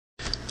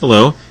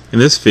Hello, in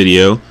this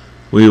video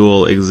we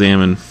will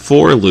examine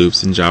for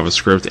loops in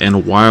JavaScript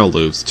and while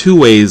loops, two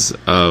ways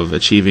of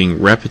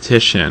achieving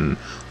repetition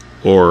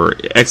or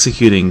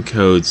executing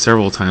code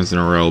several times in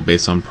a row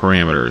based on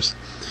parameters.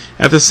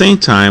 At the same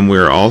time, we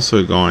are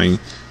also going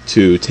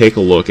to take a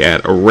look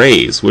at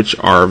arrays, which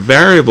are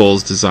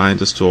variables designed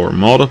to store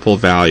multiple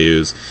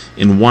values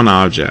in one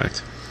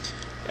object.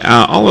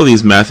 All of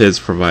these methods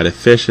provide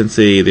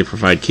efficiency, they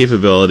provide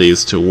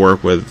capabilities to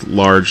work with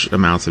large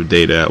amounts of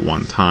data at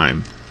one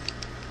time.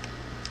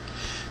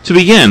 To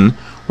begin,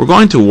 we're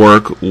going to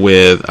work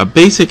with a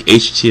basic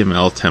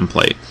HTML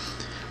template.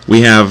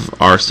 We have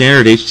our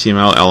standard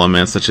HTML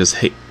elements such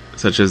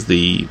as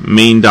the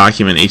main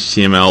document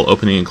HTML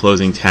opening and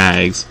closing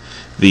tags,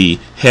 the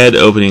head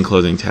opening and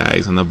closing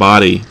tags, and the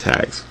body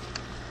tags.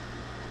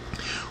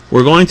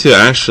 We're going to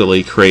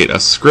actually create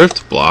a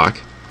script block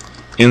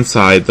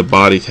inside the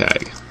body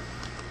tag.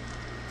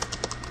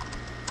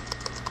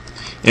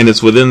 And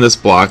it's within this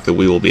block that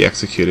we will be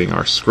executing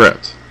our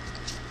script.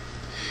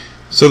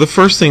 So the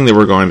first thing that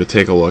we're going to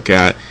take a look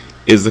at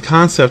is the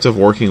concept of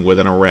working with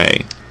an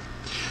array.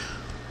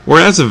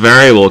 Whereas a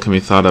variable can be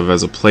thought of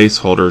as a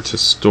placeholder to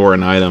store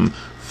an item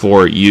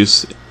for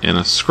use in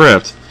a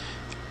script,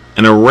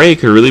 an array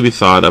could really be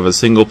thought of as a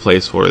single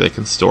placeholder that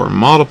can store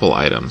multiple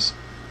items.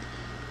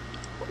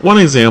 One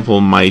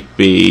example might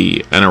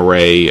be an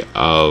array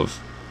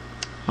of,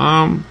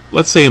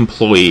 let's say,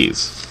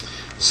 employees.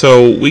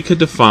 So we could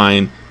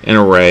define an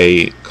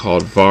array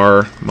called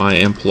var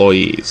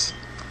myEmployees.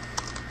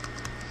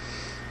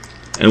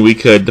 And we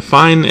could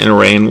define an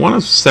array in one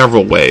of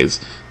several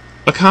ways.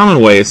 A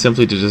common way is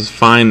simply to just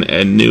define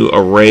a new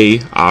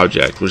array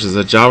object, which is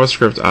a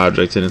JavaScript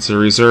object, and it's a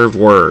reserved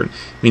word,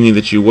 meaning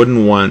that you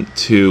wouldn't want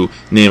to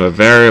name a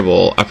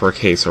variable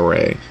uppercase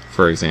array,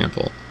 for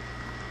example.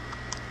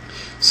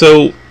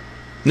 So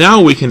now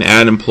we can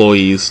add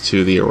employees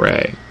to the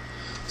array.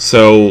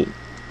 So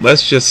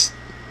let's just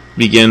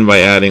begin by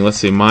adding, let's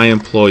say, my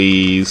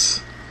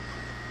employees.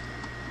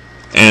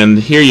 And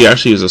here you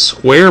actually use a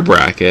square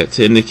bracket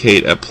to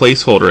indicate a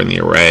placeholder in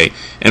the array,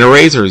 and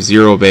arrays are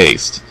zero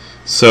based.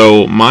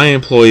 So my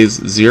employees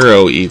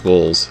 0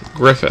 equals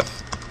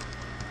Griffith,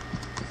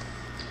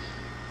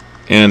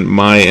 and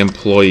my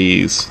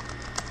employees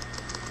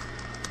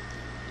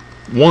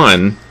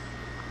 1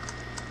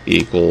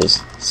 equals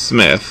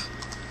Smith,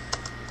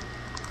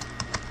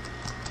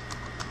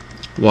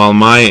 while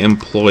my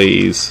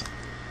employees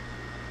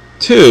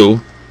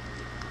 2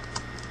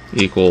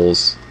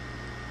 equals,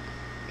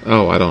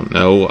 I don't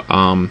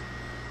know,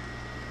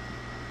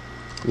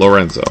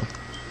 Lorenzo.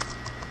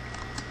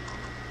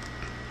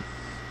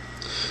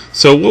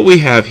 So what we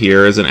have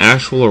here is an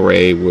actual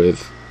array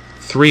with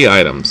 3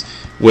 items,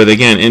 with,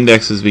 again,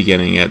 indexes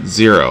beginning at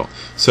 0.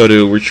 So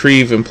to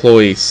retrieve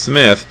employee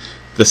Smith,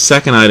 the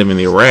second item in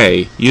the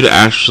array, you'd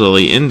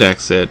actually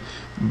index it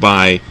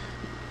by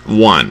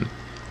 1.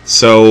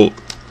 So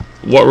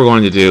what we're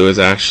going to do is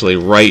actually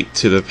write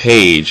to the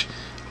page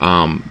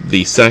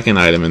the second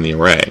item in the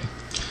array.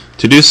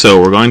 To do so,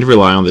 we're going to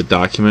rely on the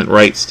document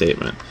write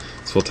statement.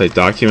 So we'll take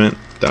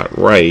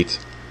document.write,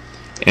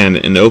 and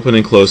in open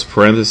and close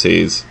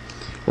parentheses,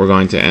 we're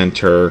going to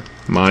enter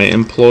my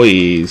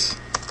employees,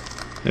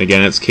 and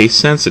again it's case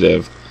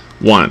sensitive,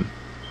 1.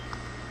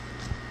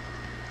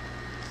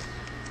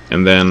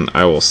 And then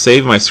I will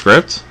save my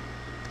script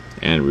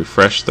and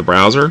refresh the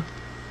browser,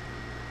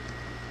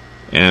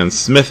 and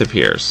Smith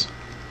appears.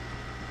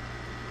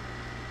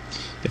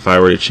 If I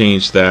were to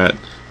change that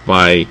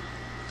by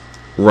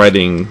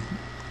writing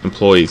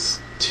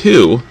employees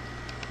 2,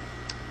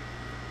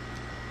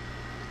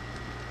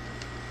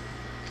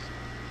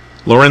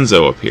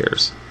 Lorenzo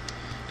appears.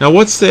 Now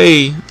let's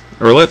say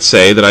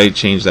that I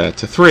change that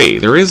to 3.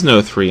 There is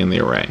no 3 in the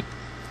array.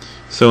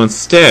 So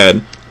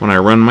instead, when I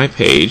run my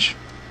page,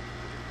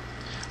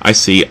 I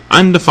see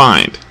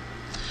undefined.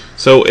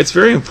 So it's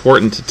very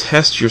important to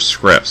test your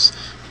scripts,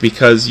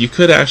 because you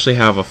could actually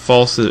have a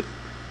false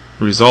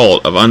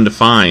result of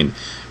undefined,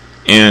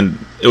 and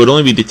it would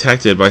only be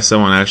detected by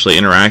someone actually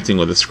interacting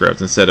with the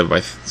script instead of by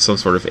some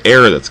sort of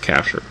error that's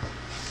captured.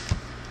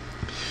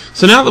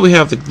 So now that we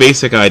have the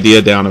basic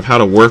idea down of how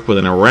to work with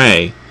an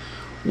array,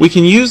 we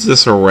can use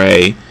this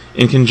array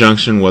in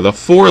conjunction with a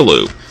for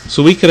loop.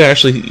 So we could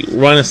actually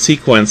run a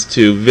sequence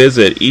to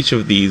visit each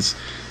of these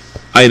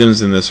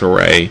items in this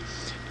array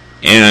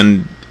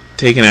and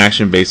take an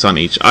action based on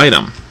each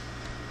item.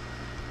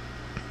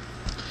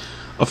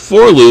 A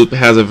for loop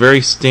has a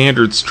very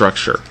standard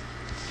structure.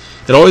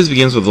 It always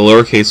begins with the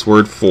lowercase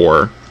word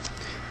for,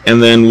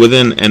 and then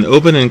within an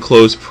open and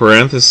closed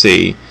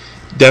parenthesis,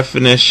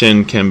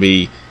 definition can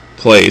be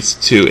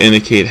placed to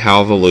indicate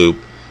how the loop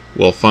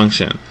will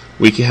function.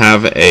 We can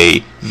have a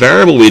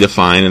variable we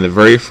define in the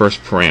very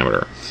first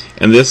parameter,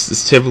 and this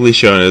is typically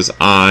shown as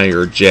I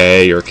or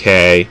J or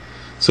K.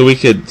 So we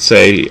could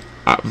say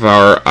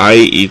var I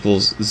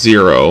equals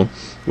 0,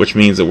 which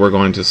means that we're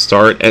going to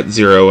start at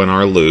 0 in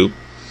our loop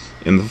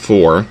in the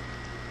for,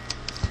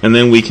 and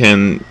then we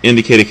can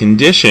indicate a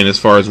condition as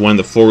far as when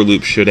the for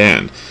loop should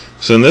end.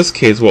 So in this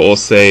case, what we'll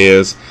say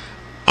is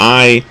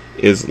I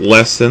is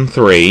less than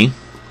 3.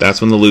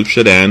 That's when the loop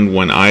should end,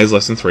 when I is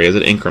less than 3 as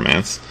it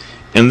increments.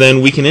 And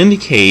then we can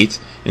indicate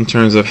in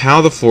terms of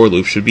how the for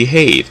loop should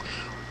behave.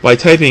 By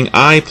typing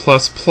I++,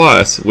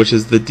 which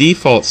is the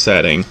default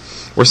setting,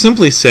 we're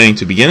simply saying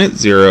to begin at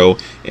 0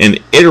 and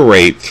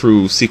iterate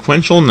through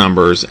sequential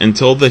numbers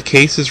until the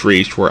case is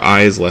reached where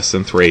I is less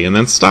than 3, and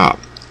then stop.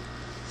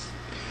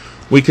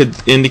 We could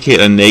indicate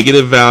a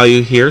negative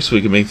value here, so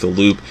we can make the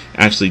loop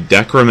actually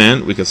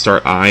decrement. We could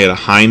start I at a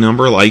high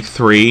number like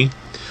 3,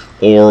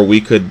 or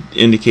we could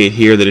indicate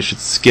here that it should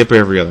skip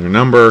every other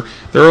number.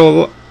 There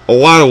are a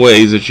lot of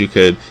ways that you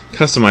could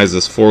customize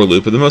this for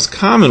loop, but the most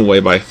common way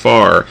by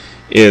far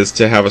is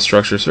to have a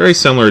structure very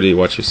similar to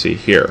what you see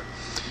here.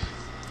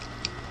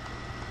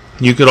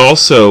 You could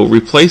also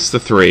replace the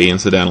 3,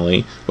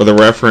 incidentally, with a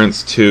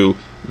reference to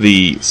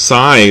the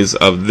size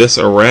of this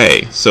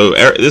array. So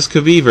this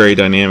could be very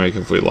dynamic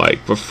if we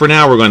like, but for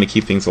now we're going to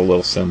keep things a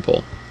little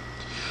simple.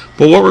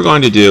 But what we're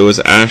going to do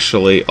is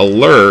actually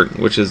alert,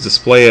 which is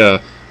display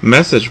a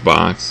message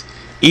box,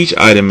 each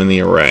item in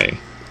the array.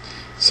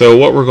 So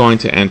what we're going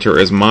to enter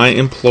is my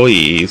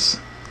employees,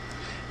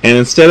 and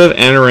instead of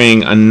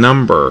entering a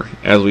number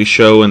as we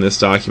show in this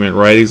document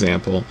right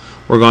example,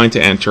 we're going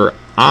to enter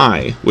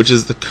I, which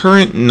is the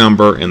current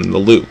number in the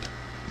loop.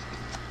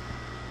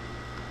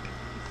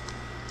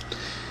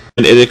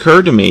 And it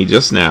occurred to me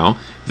just now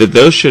that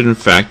those should in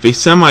fact be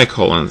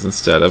semicolons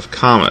instead of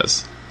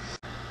commas.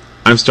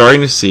 I'm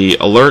starting to see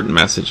alert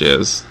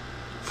messages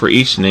for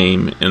each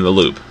name in the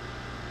loop.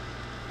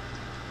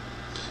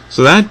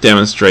 So that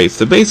demonstrates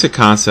the basic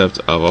concept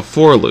of a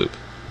for loop.